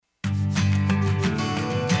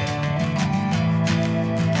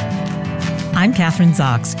I'm Kathryn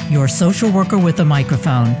Zox, your social worker with a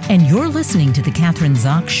microphone, and you're listening to The Kathryn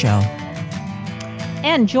Zox Show.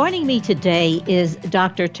 And joining me today is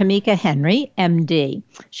Dr. Tamika Henry, MD.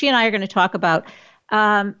 She and I are going to talk about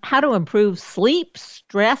how to improve sleep,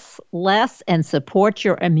 stress less, and support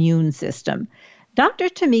your immune system. Dr.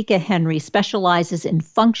 Tamika Henry specializes in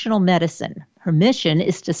functional medicine. Her mission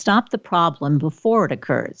is to stop the problem before it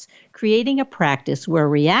occurs, creating a practice where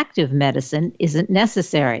reactive medicine isn't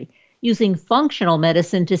necessary, using functional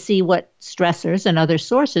medicine to see what stressors and other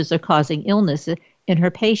sources are causing illness in her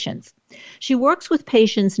patients. She works with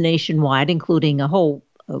patients nationwide, including a whole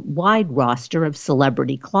wide roster of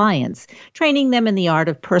celebrity clients, training them in the art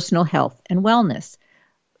of personal health and wellness.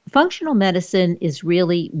 Functional medicine is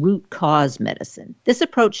really root cause medicine. This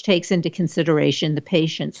approach takes into consideration the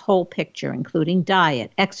patient's whole picture, including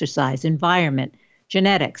diet, exercise, environment,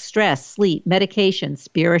 genetics, stress, sleep, medication,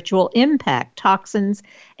 spiritual impact, toxins,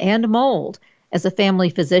 and mold. As a family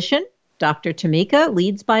physician, Dr. Tamika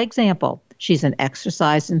leads by example. She's an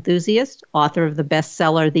exercise enthusiast, author of the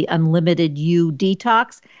bestseller, The Unlimited You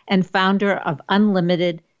Detox, and founder of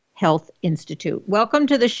Unlimited Health Institute. Welcome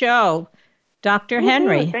to the show, Dr.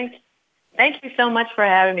 Henry. Thank you so much for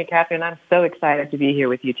having me, Kathryn. I'm so excited to be here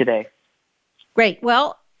with you today. Great.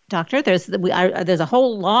 Well, Doctor, there's a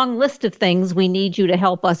whole long list of things we need you to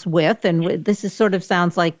help us with, and this is sort of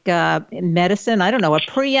sounds like in medicine, I don't know, a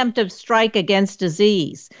preemptive strike against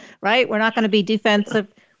disease, right? We're not going to be defensive.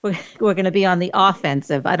 We're going to be on the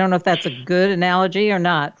offensive. I don't know if that's a good analogy or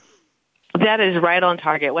not. That is right on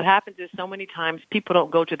target. What happens is so many times people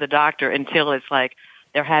don't go to the doctor until it's like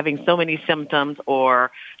they're having so many symptoms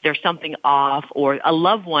or there's something off or a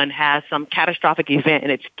loved one has some catastrophic event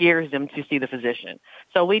and it scares them to see the physician.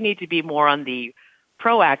 So we need to be more on the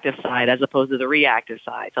proactive side as opposed to the reactive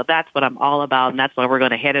side. So that's what I'm all about, and that's why we're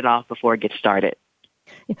going to head it off before it gets started.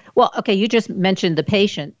 Well, okay, you just mentioned the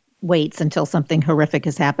patient waits until something horrific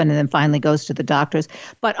has happened and then finally goes to the doctors.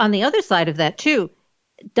 But on the other side of that, too,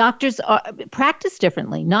 doctors practice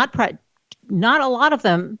differently. Not a lot of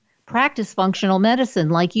them practice functional medicine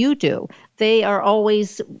like you do. They are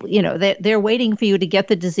always, they're waiting for you to get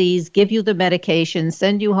the disease, give you the medication,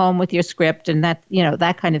 send you home with your script and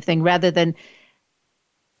that kind of thing, rather than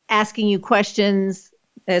asking you questions,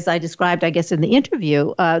 as I described, I guess, in the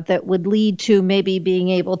interview, that would lead to maybe being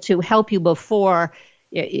able to help you before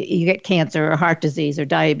you get cancer or heart disease or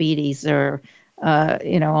diabetes or,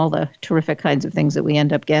 all the terrific kinds of things that we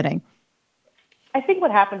end up getting. I think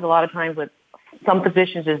what happens a lot of times with some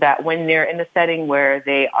physicians is that when they're in a setting where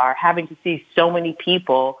they are having to see so many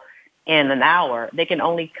people in an hour, they can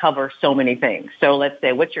only cover so many things. So let's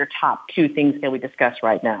say, what's your top 2 things can we discuss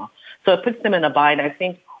right now? So it puts them in a bind. I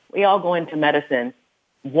think we all go into medicine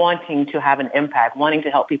wanting to have an impact, wanting to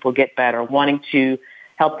help people get better, wanting to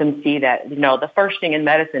help them see that, the first thing in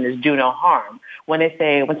medicine is do no harm. When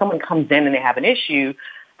someone comes in and they have an issue,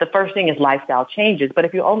 the first thing is lifestyle changes. But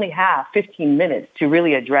if you only have 15 minutes to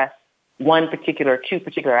really address two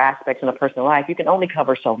particular aspects in a person's life, you can only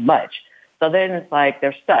cover so much. So then it's like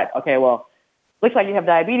they're stuck. Okay, well, looks like you have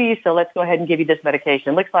diabetes, so let's go ahead and give you this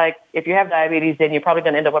medication. Looks like if you have diabetes, then you're probably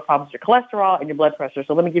going to end up with problems with your cholesterol and your blood pressure.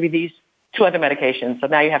 So let me give you these 2 other medications. So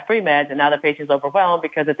now you have 3 meds, and now the patient's overwhelmed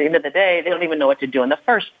because at the end of the day, they don't even know what to do in the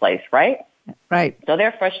first place, right? Right. So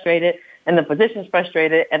they're frustrated, and the physician's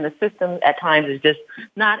frustrated, and the system at times is just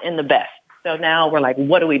not in the best. So now we're like,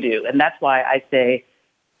 what do we do? And that's why I say,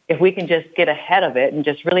 if we can just get ahead of it and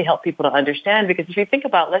just really help people to understand, because if you think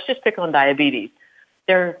about, let's just pick on diabetes.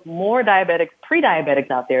 There are more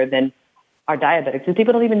pre-diabetics out there than are diabetics, and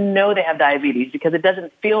people don't even know they have diabetes because it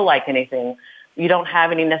doesn't feel like anything. You don't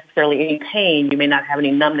have necessarily any pain. You may not have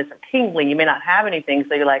any numbness or tingling. You may not have anything,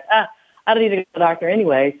 so you're like, I don't need to go to the doctor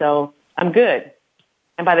anyway, so I'm good.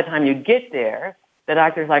 And by the time you get there, the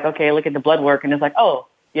doctor's like, okay, look at the blood work, and it's like, oh,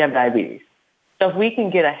 you have diabetes. So if we can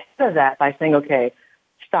get ahead of that by saying, okay,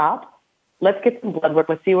 stop. Let's get some blood work.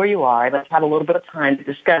 Let's see where you are. Let's have a little bit of time to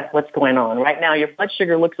discuss what's going on. Right now, your blood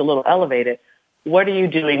sugar looks a little elevated. What are you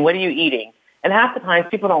doing? What are you eating? And half the time,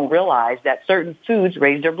 people don't realize that certain foods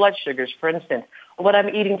raise their blood sugars. For instance, what I'm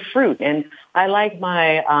eating fruit, and I like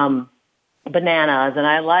my bananas, and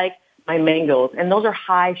I like my mangoes, and those are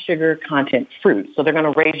high sugar content fruits, so they're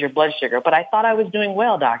going to raise your blood sugar. But I thought I was doing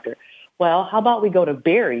well, doctor. Well, how about we go to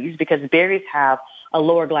berries, because berries have a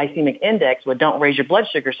lower glycemic index, but don't raise your blood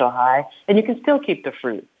sugar so high, and you can still keep the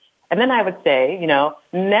fruit. And then I would say,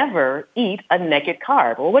 never eat a naked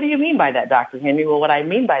carb. Well, what do you mean by that, Dr. Henry? Well, what I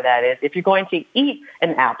mean by that is if you're going to eat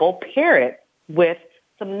an apple, pair it with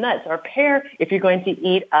some nuts, or pair, if you're going to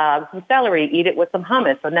eat some celery, eat it with some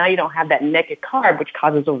hummus. So now you don't have that naked carb, which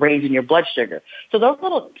causes a raise in your blood sugar. So those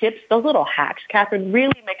little tips, those little hacks, Kathryn,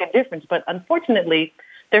 really make a difference. But unfortunately,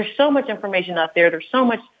 there's so much information out there. There's so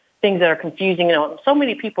much things that are confusing. You know, so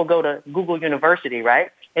many people go to Google University,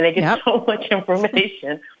 right? And they get so much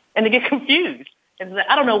information and they get confused. And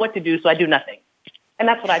I don't know what to do, so I do nothing. And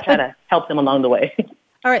that's what I try to help them along the way.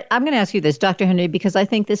 All right, I'm going to ask you this, Dr. Henry, because I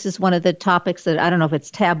think this is one of the topics that I don't know if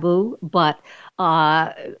it's taboo, but,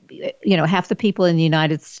 half the people in the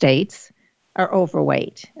United States are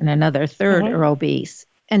overweight and another third are obese.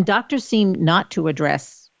 And doctors seem not to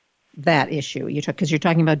address that issue because you're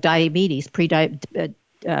talking about diabetes,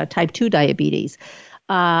 type 2 diabetes.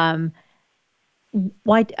 Why?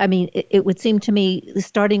 I mean, it would seem to me,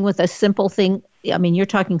 starting with a simple thing. I mean, you're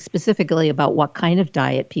talking specifically about what kind of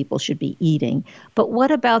diet people should be eating, but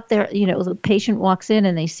what about the patient walks in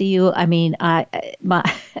and they see you. I mean,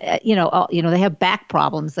 they have back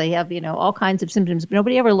problems. They have, all kinds of symptoms. But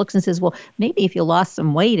nobody ever looks and says, well, maybe if you lost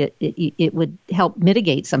some weight, it would help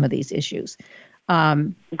mitigate some of these issues.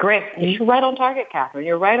 Great. You're right on target, Kathryn.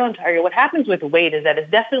 You're right on target. What happens with weight is that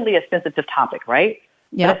it's definitely a sensitive topic, right?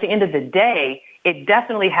 Yep. But at the end of the day, it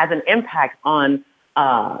definitely has an impact on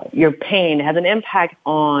your pain. It has an impact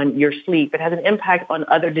on your sleep. It has an impact on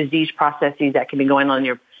other disease processes that can be going on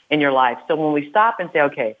in your life. So when we stop and say,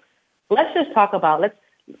 okay, let's just talk about,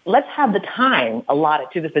 let's have the time allotted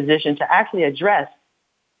to the physician to actually address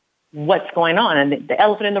what's going on. And the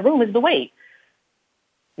elephant in the room is the weight.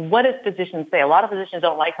 What does physicians say? A lot of physicians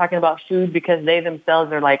don't like talking about food because they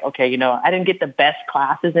themselves are like, okay, I didn't get the best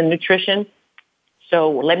classes in nutrition, so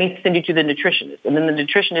let me send you to the nutritionist. And then the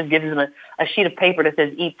nutritionist gives them a sheet of paper that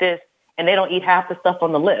says, eat this, and they don't eat half the stuff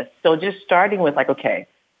on the list. So just starting with okay,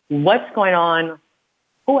 what's going on?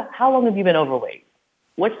 How long have you been overweight?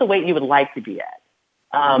 What's the weight you would like to be at?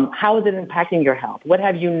 How is it impacting your health? What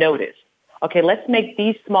have you noticed? Okay, let's make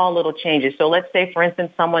these small little changes. So let's say, for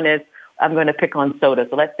instance, I'm going to pick on soda.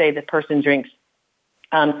 So let's say the person drinks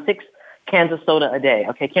 6 cans of soda a day.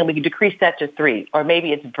 Okay, can we decrease that to 3? Or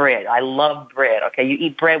maybe it's bread. I love bread. Okay, you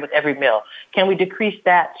eat bread with every meal. Can we decrease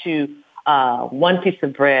that to 1 piece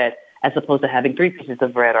of bread as opposed to having 3 pieces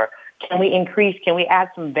of bread? Or can we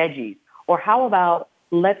add some veggies? Or how about,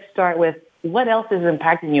 let's start with, what else is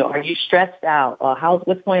impacting you? Are you stressed out?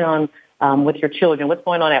 What's going on with your children? What's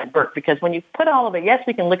going on at work? Because when you put all of it, yes,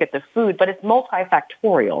 we can look at the food, but it's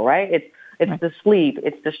multifactorial, right? It's the sleep,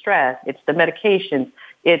 it's the stress, it's the medications,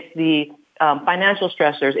 it's the financial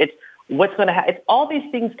stressors, it's what's going to happen. It's all these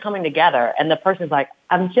things coming together, and the person's like,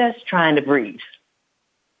 I'm just trying to breathe.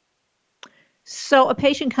 So a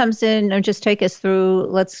patient comes in, and just take us through,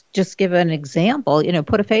 let's just give an example,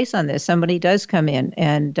 put a face on this. Somebody does come in,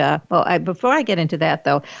 and before I get into that,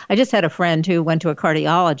 though, I just had a friend who went to a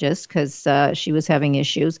cardiologist because she was having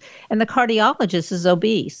issues, and the cardiologist is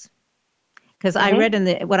obese. Because I read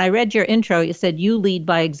when I read your intro, you said you lead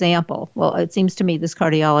by example. Well, it seems to me this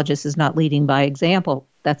cardiologist is not leading by example.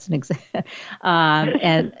 That's an example.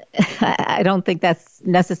 And I don't think that's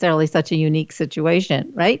necessarily such a unique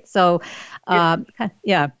situation, right? So,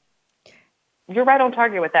 yeah. You're right on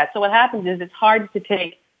target with that. So what happens is it's hard to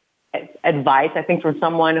take advice, I think, from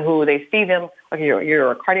someone who they see them, okay,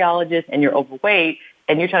 you're a cardiologist and you're overweight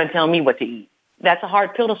and you're trying to tell me what to eat. That's a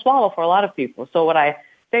hard pill to swallow for a lot of people. So what I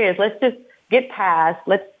say is let's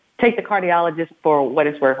take the cardiologist for what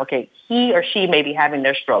it's worth. Okay, he or she may be having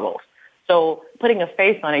their struggles. So putting a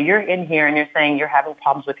face on it, you're in here and you're saying you're having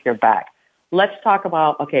problems with your back. Let's talk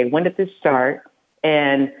about, okay, when did this start?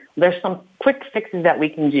 And there's some quick fixes that we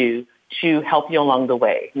can do to help you along the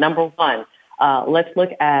way. Number 1, let's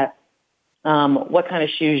look at what kind of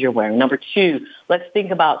shoes you're wearing. Number 2, let's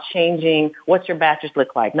think about changing what's your mattress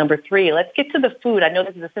look like. Number 3, let's get to the food. I know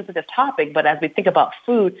this is a sensitive topic, but as we think about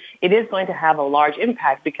food, it is going to have a large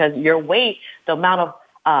impact because your weight, the amount of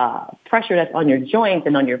pressure that's on your joints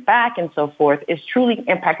and on your back and so forth is truly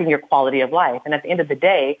impacting your quality of life. And at the end of the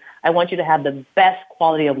day, I want you to have the best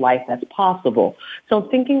quality of life that's possible. So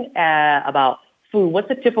thinking about food,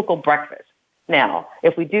 what's a typical breakfast? Now,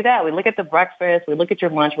 if we do that, we look at the breakfast, we look at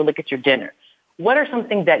your lunch, we look at your dinner. What are some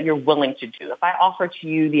things that you're willing to do? If I offer to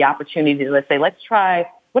you the opportunity to, let's say, let's try,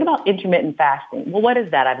 what about intermittent fasting? Well, what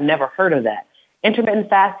is that? I've never heard of that. Intermittent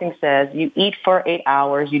fasting says you eat for 8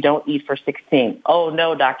 hours, you don't eat for 16. Oh,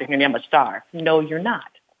 no, Dr. Henry, I'm going to starve. No, you're not.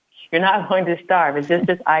 You're not going to starve. It's just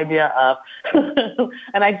this idea of,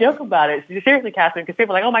 and I joke about it, seriously, Kathryn, because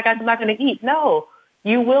people are like, oh, my God, I'm not going to eat. No.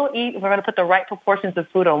 You will eat. We're going to put the right proportions of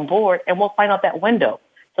food on board, and we'll find out that window.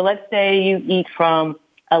 So let's say you eat from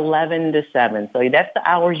 11 to 7. So that's the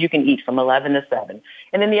hours you can eat, from 11 to 7.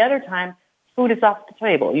 And then the other time, food is off the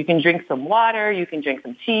table. You can drink some water. You can drink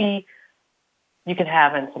some tea. You can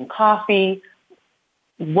have some coffee.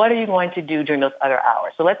 What are you going to do during those other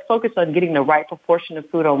hours? So let's focus on getting the right proportion of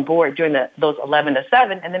food on board during those 11 to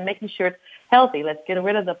 7 and then making sure it's healthy. Let's get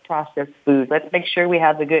rid of the processed foods. Let's make sure we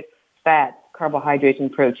have the good fats, carbohydrates,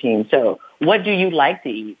 and protein. So what do you like to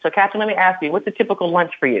eat? So, Kathryn, let me ask you, what's a typical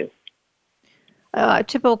lunch for you? A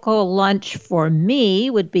typical lunch for me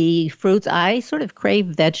would be fruits. I sort of crave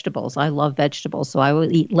vegetables. I love vegetables. So I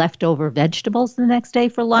will eat leftover vegetables the next day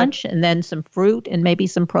for lunch and then some fruit and maybe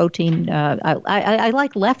some protein. I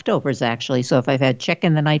like leftovers, actually. So if I've had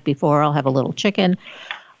chicken the night before, I'll have a little chicken.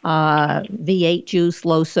 V8 juice,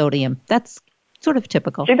 low sodium. That's sort of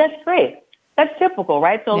typical. See, that's great. That's typical,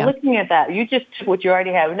 right? So looking at that, you just took what you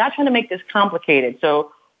already have. We're not trying to make this complicated.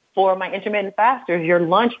 So for my intermittent fasters, your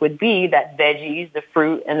lunch would be that veggies, the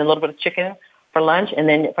fruit, and a little bit of chicken for lunch. And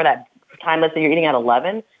then for that time, let's say you're eating at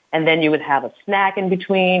 11, and then you would have a snack in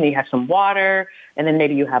between. You have some water, and then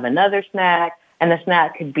maybe you have another snack. And the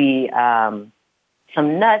snack could be some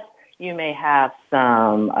nuts. You may have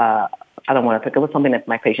some, I don't want to pick up something that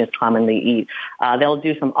my patients commonly eat. They'll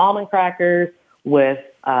do some almond crackers with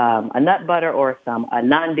a nut butter or a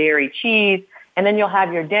non-dairy cheese. And then you'll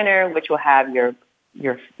have your dinner, which will have your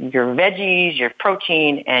veggies, your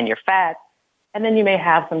protein, and your fats, and then you may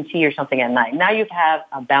have some tea or something at night. Now you have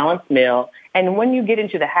a balanced meal, and when you get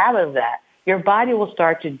into the habit of that, your body will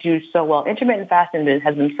start to do so well. Intermittent fasting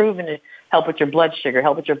has been proven to help with your blood sugar,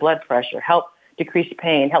 help with your blood pressure, help decrease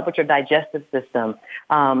pain, help with your digestive system,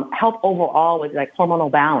 help overall with like hormonal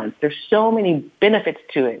balance. There's so many benefits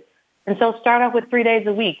to it. And so start off with 3 days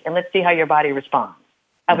a week, and let's see how your body responds.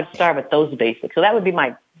 I would start with those basics. So that would be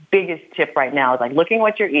my biggest tip right now is like looking at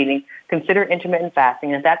what you're eating, consider intermittent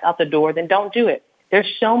fasting. And if that's out the door, then don't do it. There's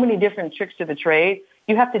so many different tricks to the trade.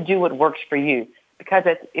 You have to do what works for you because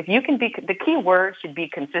if you can be, the key word should be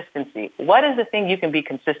consistency. What is the thing you can be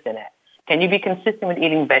consistent at? Can you be consistent with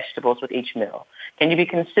eating vegetables with each meal? Can you be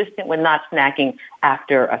consistent with not snacking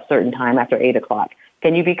after a certain time, after 8 o'clock?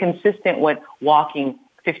 Can you be consistent with walking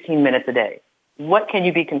 15 minutes a day? What can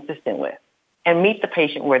you be consistent with? And meet the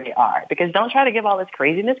patient where they are. Because don't try to give all this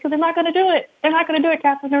craziness because they're not going to do it. They're not going to do it,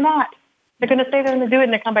 Kathryn. They're not. They're going to say they're going to do it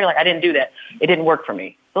and they come back like, I didn't do that. It didn't work for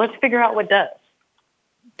me. So let's figure out what does.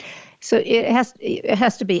 So it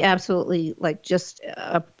has to be absolutely like just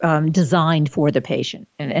designed for the patient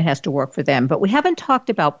and it has to work for them. But we haven't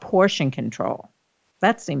talked about portion control.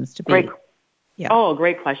 That seems to be. Great. Yeah. Oh,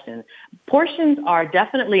 great question. Portions are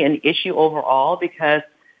definitely an issue overall because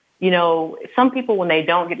some people, when they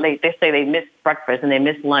don't get late, they say they miss breakfast and they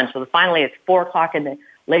miss lunch. So finally it's 4 o'clock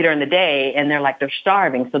later in the day and they're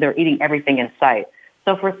starving. So they're eating everything in sight.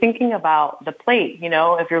 So if we're thinking about the plate,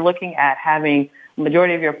 if you're looking at having the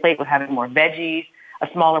majority of your plate with having more veggies, a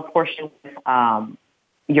smaller portion with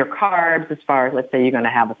your carbs as far as, let's say you're going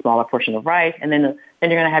to have a smaller portion of rice and then you're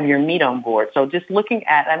going to have your meat on board. So just looking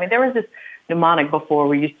at, there was this mnemonic before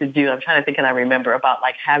we used to do, I'm trying to think and I remember about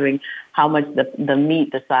like having how much the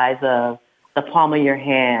meat the size of the palm of your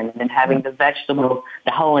hand and then having the vegetable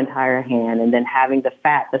the whole entire hand and then having the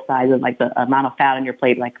fat the size of like the amount of fat on your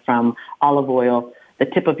plate like from olive oil, the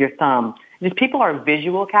tip of your thumb. Just people are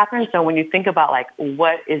visual, Kathryn, so when you think about like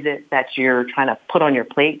what is it that you're trying to put on your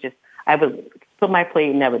plate, I would put my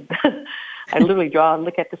plate and I literally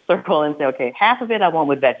look at the circle and say, okay, half of it I want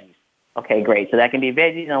with veggies. Okay, great. So that can be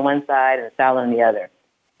veggies on one side and a salad on the other.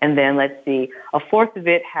 And then let's see, a fourth of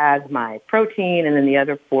it has my protein, and then the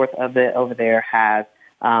other fourth of it over there has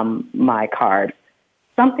my carbs.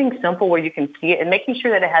 Something simple where you can see it and making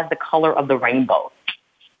sure that it has the color of the rainbow.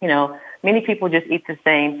 Many people just eat the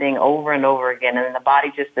same thing over and over again, and then the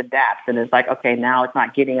body just adapts. And it's like, okay, now it's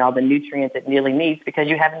not getting all the nutrients it really needs because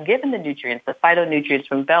you haven't given the nutrients, the phytonutrients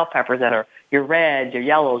from bell peppers that are your reds, your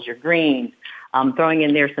yellows, your greens. Throwing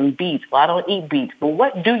in there some beets. Well, I don't eat beets, but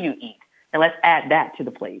what do you eat? And let's add that to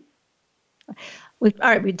the plate. All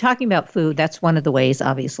right, we're talking about food. That's one of the ways,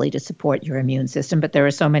 obviously, to support your immune system, but there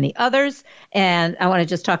are so many others, and I want to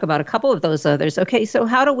just talk about a couple of those others. Okay, so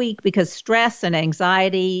how do we, because stress and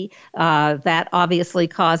anxiety, that obviously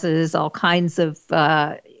causes all kinds of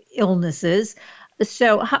illnesses.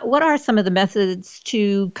 So what are some of the methods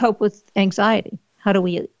to cope with anxiety? How do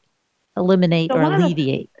we eliminate or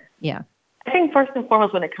alleviate? Yeah. I think first and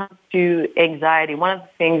foremost, when it comes to anxiety, one of the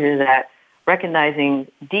things is that recognizing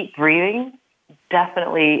deep breathing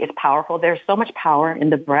definitely is powerful. There's so much power in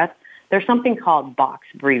the breath. There's something called box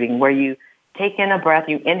breathing where you take in a breath,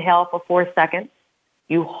 you inhale for 4 seconds,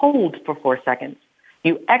 you hold for 4 seconds,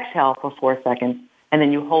 you exhale for 4 seconds, and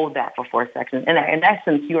then you hold that for 4 seconds. And in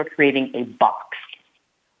essence, you are creating a box.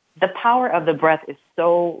 The power of the breath is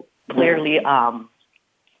so clearly, how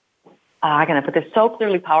can I put this, so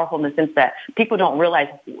clearly powerful in the sense that people don't realize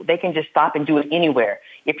they can just stop and do it anywhere.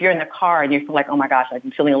 If you're in the car and you feel like, oh my gosh,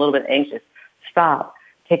 I'm feeling a little bit anxious, stop,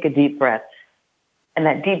 take a deep breath. And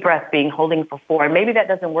that deep breath being holding for 4. And maybe that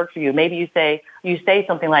doesn't work for you. Maybe you say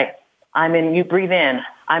something like, you breathe in,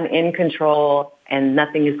 I'm in control and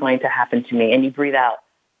nothing is going to happen to me. And you breathe out,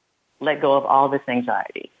 let go of all this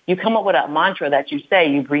anxiety. You come up with a mantra that you say,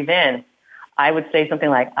 you breathe in. I would say something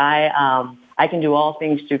like, I can do all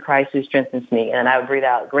things through Christ who strengthens me. And I would breathe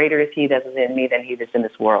out, greater is he that is in me than he that's in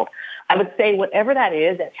this world. I would say whatever that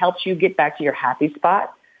is that helps you get back to your happy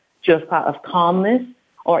spot, to a spot of calmness,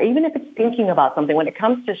 or even if it's thinking about something. When it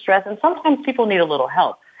comes to stress, and sometimes people need a little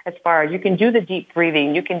help as far as you can do the deep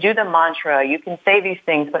breathing, you can do the mantra, you can say these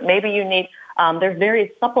things, but maybe you need, there's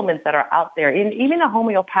various supplements that are out there. Even a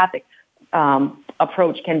homeopathic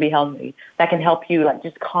approach can be healthy. That can help you like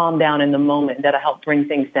just calm down in the moment. That'll help bring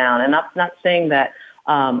things down. And I'm not saying that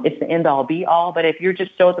it's the end all be all, but if you're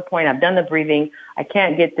just so at the point, I've done the breathing, I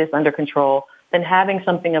can't get this under control, then having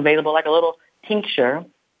something available like a little tincture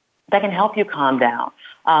that can help you calm down.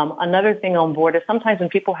 Another thing on board is sometimes when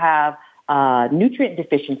people have nutrient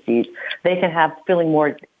deficiencies, they can have feeling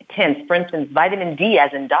more tense. For instance, vitamin D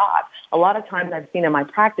as in dot. A lot of times I've seen in my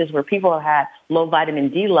practice where people have had low vitamin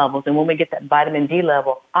D levels, and when we get that vitamin D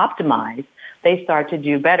level optimized, they start to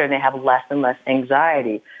do better and they have less and less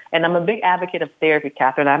anxiety. And I'm a big advocate of therapy,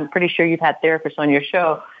 Kathryn. I'm pretty sure you've had therapists on your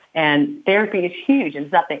show, and therapy is huge. And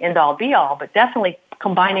it's not the end all be all, but definitely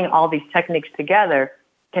combining all these techniques together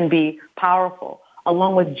can be powerful.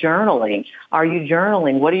 Along with journaling. Are you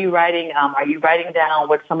journaling? What are you writing? Are you writing down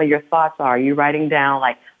what some of your thoughts are? Are you writing down,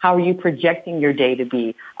 like, how are you projecting your day to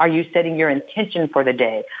be? Are you setting your intention for the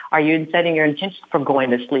day? Are you setting your intention for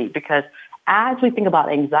going to sleep? Because as we think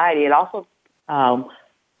about anxiety, it also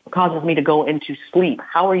causes me to go into sleep.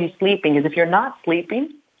 How are you sleeping? Because if you're not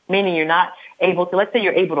sleeping, meaning you're not able to, let's say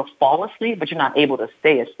you're able to fall asleep, but you're not able to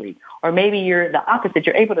stay asleep. Or maybe you're the opposite.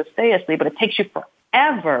 You're able to stay asleep, but it takes you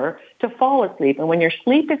forever to fall asleep. And when your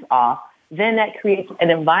sleep is off, then that creates an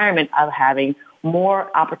environment of having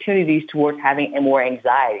more opportunities towards having more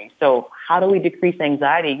anxiety. So how do we decrease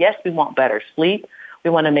anxiety? Yes, we want better sleep. We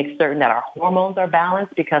want to make certain that our hormones are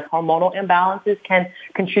balanced, because hormonal imbalances can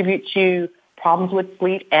contribute to problems with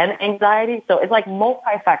sleep and anxiety. So it's like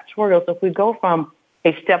multifactorial. So if we go from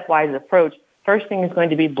a stepwise approach, first thing is going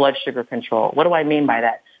to be blood sugar control. What do I mean by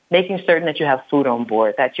that? Making certain that you have food on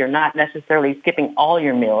board, that you're not necessarily skipping all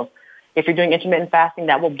your meals. If you're doing intermittent fasting,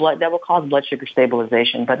 that will cause blood sugar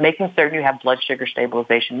stabilization, but making certain you have blood sugar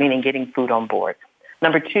stabilization, meaning getting food on board.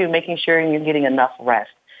 Number 2, making sure you're getting enough rest.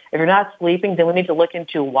 If you're not sleeping, then we need to look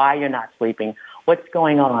into why you're not sleeping. What's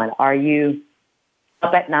going on? Are you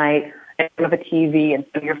up at night in front of a TV and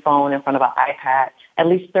through your phone, in front of an iPad? At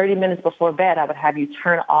least 30 minutes before bed, I would have you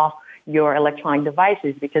turn off your electronic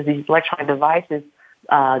devices, because these electronic devices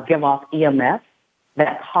give off EMF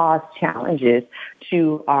that cause challenges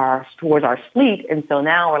towards our sleep. And so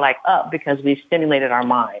now we're like up because we've stimulated our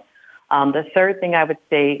mind. The third thing I would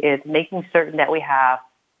say is making certain that we have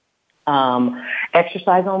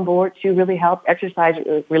exercise on board to really help. Exercise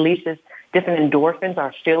releases different endorphins,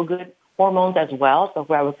 our feel-good hormones as well. So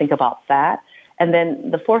I would think about that. And then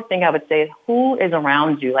the fourth thing I would say is who is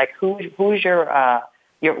around you? Like who's what's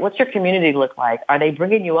your community look like? Are they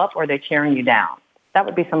bringing you up or are they tearing you down? That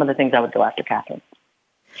would be some of the things I would go after, Kathryn.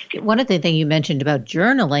 One of the things you mentioned about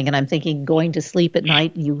journaling, and I'm thinking going to sleep at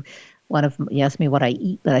night, you asked me what I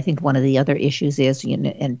eat, but I think one of the other issues is,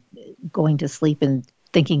 and going to sleep and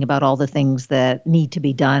thinking about all the things that need to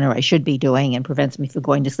be done or I should be doing and prevents me from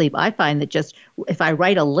going to sleep. I find that just if I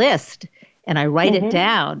write a list and I write it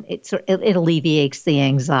down, it alleviates the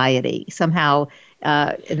anxiety somehow,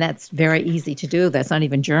 and that's very easy to do. That's not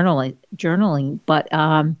even journaling, but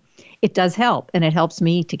it does help, and it helps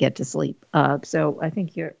me to get to sleep. So I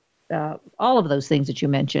think all of those things that you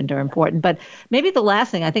mentioned are important. But maybe the last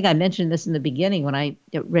thing, I think I mentioned this in the beginning when I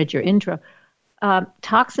read your intro,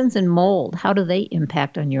 toxins and mold, how do they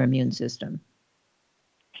impact on your immune system?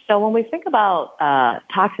 So when we think about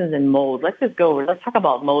toxins and mold, let's talk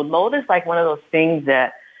about mold. Mold is like one of those things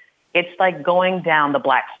that it's like going down the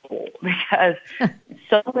black hole, because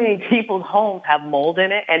so many people's homes have mold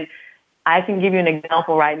in it. And I can give you an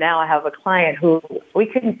example right now. I have a client who we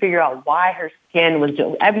couldn't figure out why her skin was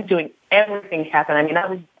doing. I was doing everything, Kathryn. I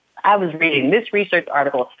mean, I was reading this research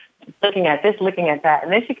article, looking at this, looking at that,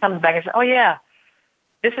 and then she comes back and says, "Oh yeah,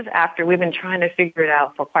 this is after we've been trying to figure it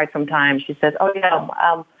out for quite some time." She says, "Oh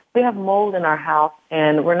yeah, we have mold in our house,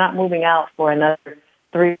 and we're not moving out for another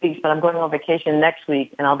 3 weeks, but I'm going on vacation next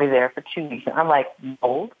week, and I'll be there for 2 weeks." And I'm like,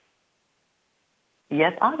 mold?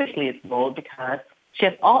 Yes, obviously it's mold because she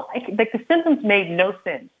has like the symptoms made no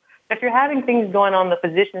sense. If you're having things going on, the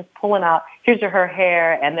physician's pulling out his or her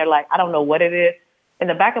hair and they're like, I don't know what it is. In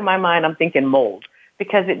the back of my mind, I'm thinking mold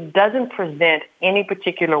because it doesn't present any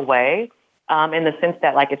particular way in the sense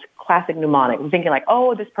that like it's classic mnemonic. I'm thinking like,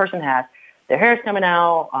 oh, this person has their hair's coming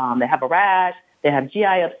out, they have a rash, they have GI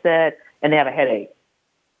upset, and they have a headache.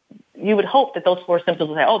 You would hope that those 4 symptoms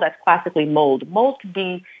would say, oh, that's classically mold. Mold could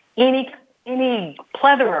be any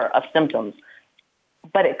plethora of symptoms,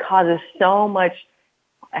 but it causes so much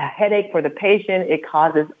a headache for the patient. It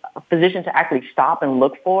causes a physician to actually stop and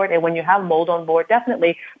look for it. And when you have mold on board,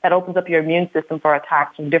 definitely that opens up your immune system for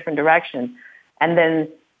attacks from different directions. And then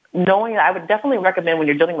knowing that, I would definitely recommend when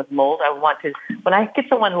you're dealing with mold, when I get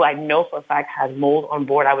someone who I know for a fact has mold on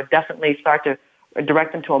board, I would definitely start to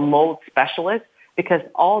direct them to a mold specialist because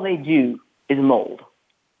all they do is mold.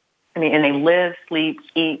 I mean, and they live, sleep,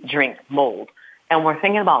 eat, drink mold. And we're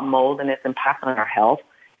thinking about mold and its impact on our health.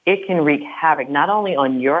 It can wreak havoc not only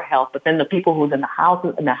on your health, but then the people who's in the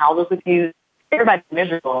houses with you. Everybody's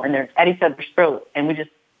miserable and they're at each other's throat. And we just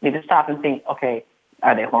need to stop and think, okay,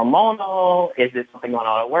 are they hormonal? Is this something going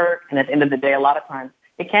on at work? And at the end of the day, a lot of times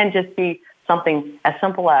it can just be something as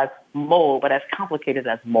simple as mold, but as complicated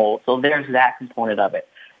as mold. So there's that component of it.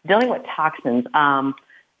 Dealing with toxins,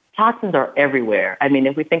 toxins are everywhere. I mean,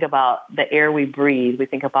 if we think about the air we breathe, we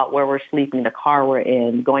think about where we're sleeping, the car we're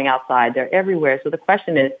in, going outside, they're everywhere. So the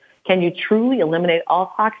question is, can you truly eliminate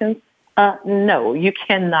all toxins? No, you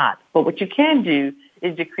cannot. But what you can do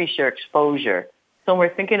is decrease your exposure. So when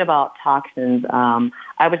we're thinking about toxins,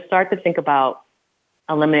 I would start to think about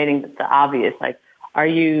eliminating the obvious. Like, are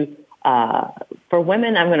you, for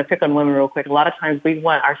women, I'm going to pick on women real quick. A lot of times we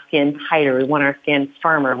want our skin tighter. We want our skin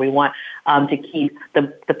firmer. We want to keep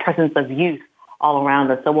the presence of youth all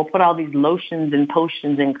around us. So we'll put all these lotions and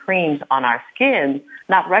potions and creams on our skin,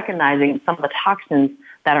 not recognizing some of the toxins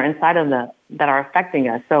that are inside of that are affecting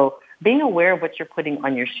us. So being aware of what you're putting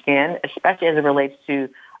on your skin, especially as it relates to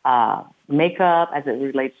makeup, as it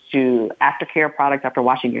relates to aftercare products after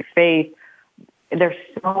washing your face. There's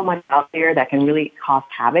so much out there that can really cause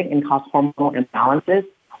havoc and cause hormonal imbalances,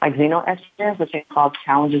 like xenoestrogens, which can cause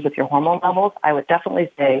challenges with your hormone levels. I would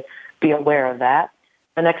definitely say be aware of that.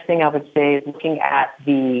 The next thing I would say is looking at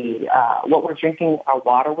what we're drinking, our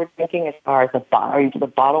water we're drinking, as far as the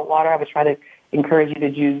bottled water. I would try to encourage you to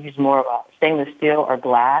use more of a stainless steel or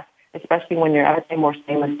glass, especially when I would say more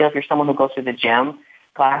stainless steel if you're someone who goes to the gym.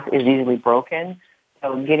 Glass is easily broken.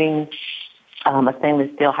 So getting a stainless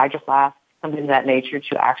steel hydro flask, something of that nature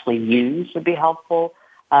to actually use would be helpful.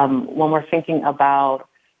 When we're thinking about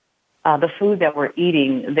the food that we're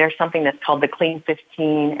eating, there's something that's called the Clean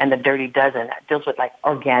 15 and the Dirty Dozen that deals with like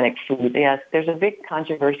organic food. Yes, there's a big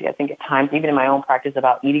controversy, I think, at times, even in my own practice,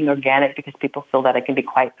 about eating organic because people feel that it can be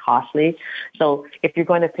quite costly. So if you're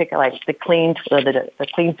going to pick like the Clean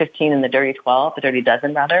 15 and the Dirty 12, the Dirty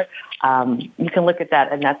Dozen rather, you can look at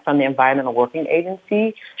that, and that's from the Environmental Working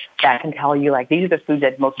Agency. That can tell you like these are the foods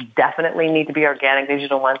that most definitely need to be organic. These are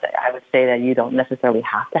the ones that I would say that you don't necessarily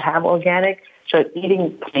have to have organic. So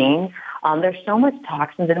eating clean, there's so much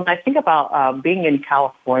toxins. And when I think about being in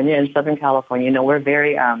California, in Southern California, we're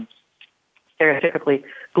very stereotypically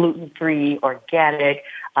gluten-free, organic.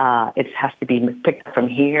 It has to be picked up from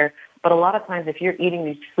here. But a lot of times if you're eating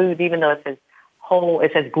these foods, even though it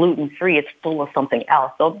says gluten-free, it's full of something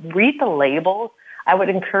else. So read the labels. I would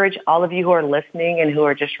encourage all of you who are listening and who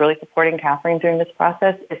are just really supporting Kathryn during this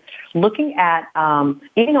process is looking at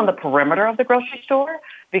eating on the perimeter of the grocery store,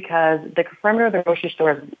 because the perimeter of the grocery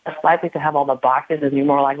store is less likely to have all the boxes and you're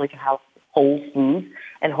more likely to have whole foods.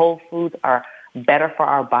 And whole foods are better for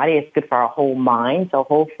our body. It's good for our whole mind. So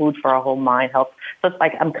whole food for our whole mind helps. So it's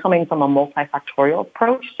like I'm coming from a multifactorial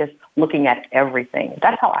approach, just looking at everything.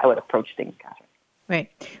 That's how I would approach things, Kathryn. Right.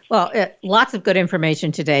 Well, lots of good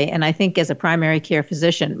information today. And I think as a primary care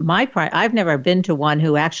physician, I've never been to one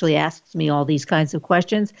who actually asks me all these kinds of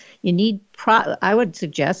questions. You need, I would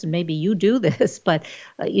suggest, and maybe you do this, but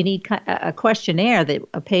you need a questionnaire that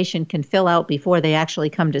a patient can fill out before they actually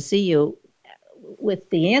come to see you with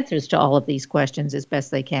the answers to all of these questions as best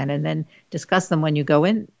they can, and then discuss them when you go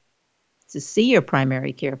in to see your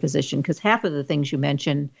primary care physician, because half of the things you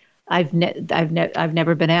mentioned, I've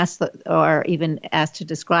never been asked or even asked to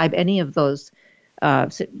describe any of those,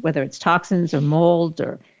 whether it's toxins or mold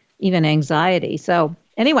or even anxiety. So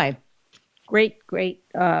anyway, great.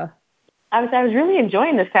 I was really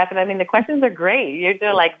enjoying this, Kathryn. I mean, the questions are great.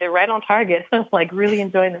 They're right on target. Like really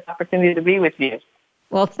enjoying this opportunity to be with you.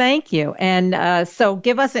 Well, thank you. And so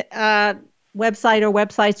give us a website or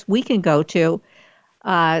websites we can go to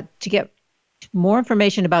get more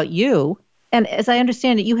information about you And as I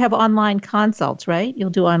understand it, you have online consults, right? You'll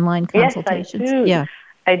do online consultations? Yes, I do. Yeah.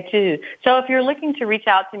 I do. So if you're looking to reach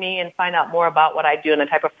out to me and find out more about what I do and the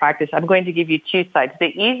type of practice, I'm going to give you two sites. The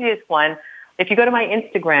easiest one, if you go to my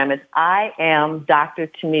Instagram, it's I am Dr.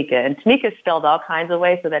 Tamika. And Tamika is spelled all kinds of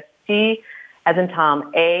ways. So that's T as in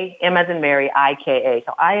Tom, A, M as in Mary, I-K-A.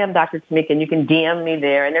 So I am Dr. Tamika, and you can DM me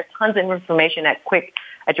there. And there's tons of information at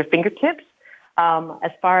your fingertips.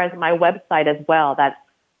 As far as my website as well, that's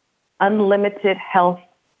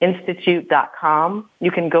UnlimitedHealthInstitute.com.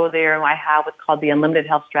 You can go there, and I have what's called the Unlimited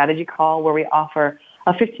Health Strategy Call, where we offer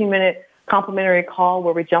a 15-minute complimentary call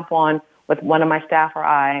where we jump on with one of my staff or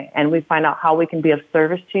I, and we find out how we can be of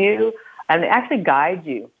service to you and actually guide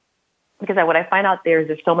you. Because what I find out there is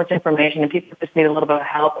there's so much information, and people just need a little bit of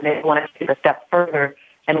help, and they want to take a step further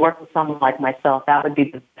and work with someone like myself. That would be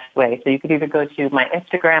the best way. So you could either go to my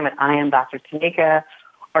Instagram at I am Dr. Tamika,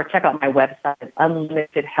 or check out my website at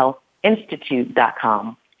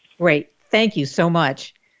UnlimitedHealthInstitute.com. Great. Thank you so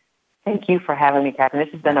much. Thank you for having me, Kathryn.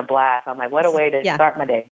 This has been a blast. I'm like, what a way to start my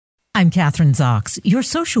day. I'm Kathryn Zox, your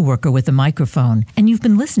social worker with a microphone, and you've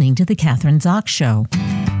been listening to The Kathryn Zox Show.